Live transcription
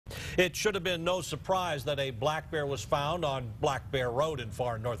It should have been no surprise that a black bear was found on Black Bear Road in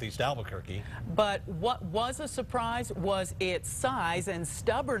far northeast Albuquerque. But what was a surprise was its size and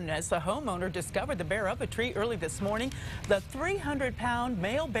stubbornness. A homeowner discovered the bear up a tree early this morning. The 300-pound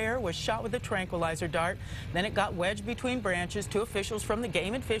male bear was shot with a tranquilizer dart. Then it got wedged between branches. Two officials from the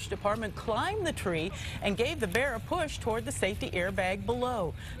Game and Fish Department climbed the tree and gave the bear a push toward the safety airbag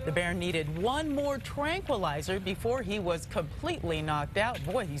below. The bear needed one more tranquilizer before he was completely knocked out.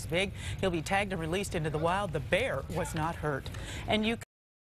 Boy, he's big. He'll be tagged and released into the wild. The bear was not hurt. And you